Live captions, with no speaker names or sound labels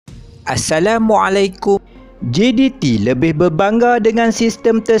Assalamualaikum. JDT lebih berbangga dengan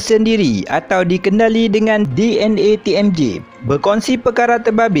sistem tersendiri atau dikenali dengan DNA TMJ. Berkongsi perkara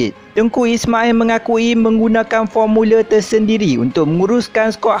terbabit, Tunku Ismail mengakui menggunakan formula tersendiri untuk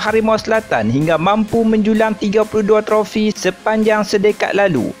menguruskan skuad Harimau Selatan hingga mampu menjulang 32 trofi sepanjang sedekad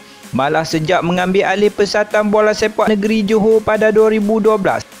lalu. Malah sejak mengambil alih Persatuan Bolasepak Negeri Johor pada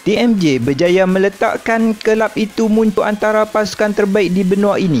 2012, TMJ berjaya meletakkan kelab itu muncul antara pasukan terbaik di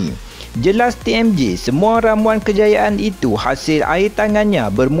benua ini. Jelas TMJ, semua ramuan kejayaan itu hasil air tangannya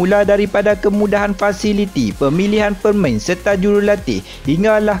bermula daripada kemudahan fasiliti, pemilihan pemain serta jurulatih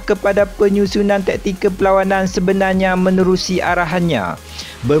hinggalah kepada penyusunan taktikal perlawanan sebenarnya menerusi arahannya.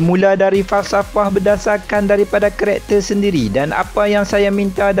 Bermula dari falsafah berdasarkan daripada karakter sendiri dan apa yang saya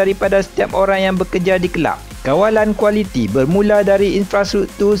minta daripada setiap orang yang bekerja di kelab. Kawalan kualiti bermula dari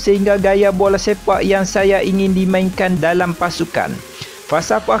infrastruktur sehingga gaya bola sepak yang saya ingin dimainkan dalam pasukan.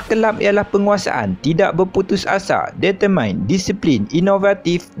 Falsafah kelab ialah penguasaan, tidak berputus asa, determine, disiplin,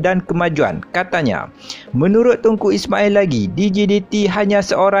 inovatif dan kemajuan, katanya. Menurut Tunku Ismail lagi, di JDT hanya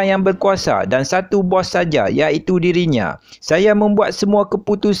seorang yang berkuasa dan satu bos saja, iaitu dirinya. Saya membuat semua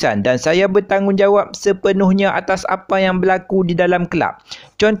keputusan dan saya bertanggungjawab sepenuhnya atas apa yang berlaku di dalam kelab.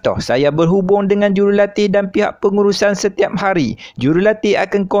 Contoh, saya berhubung dengan jurulatih dan pihak pengurusan setiap hari. Jurulatih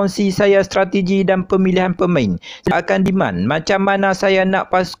akan kongsi saya strategi dan pemilihan pemain. Saya akan demand macam mana saya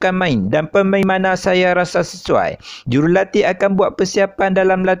nak pasukan main dan pemain mana saya rasa sesuai. Jurulatih akan buat persiapan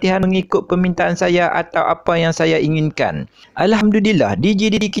dalam latihan mengikut permintaan saya atau apa yang saya inginkan. Alhamdulillah, di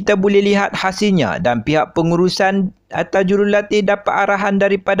JDT kita boleh lihat hasilnya dan pihak pengurusan atau jurulatih dapat arahan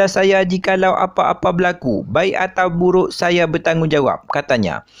daripada saya jikalau apa-apa berlaku, baik atau buruk saya bertanggungjawab,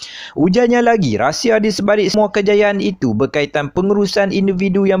 katanya. Ujarnya lagi, rahsia di sebalik semua kejayaan itu berkaitan pengurusan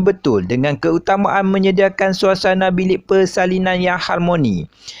individu yang betul dengan keutamaan menyediakan suasana bilik persalinan yang harmoni.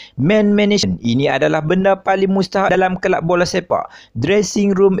 Man management ini adalah benda paling mustahak dalam kelab bola sepak.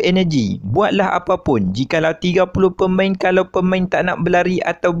 Dressing room energy. Buatlah apapun. Jikalau 30 pemain, kalau pemain tak nak berlari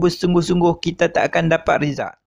atau bersungguh-sungguh, kita tak akan dapat result.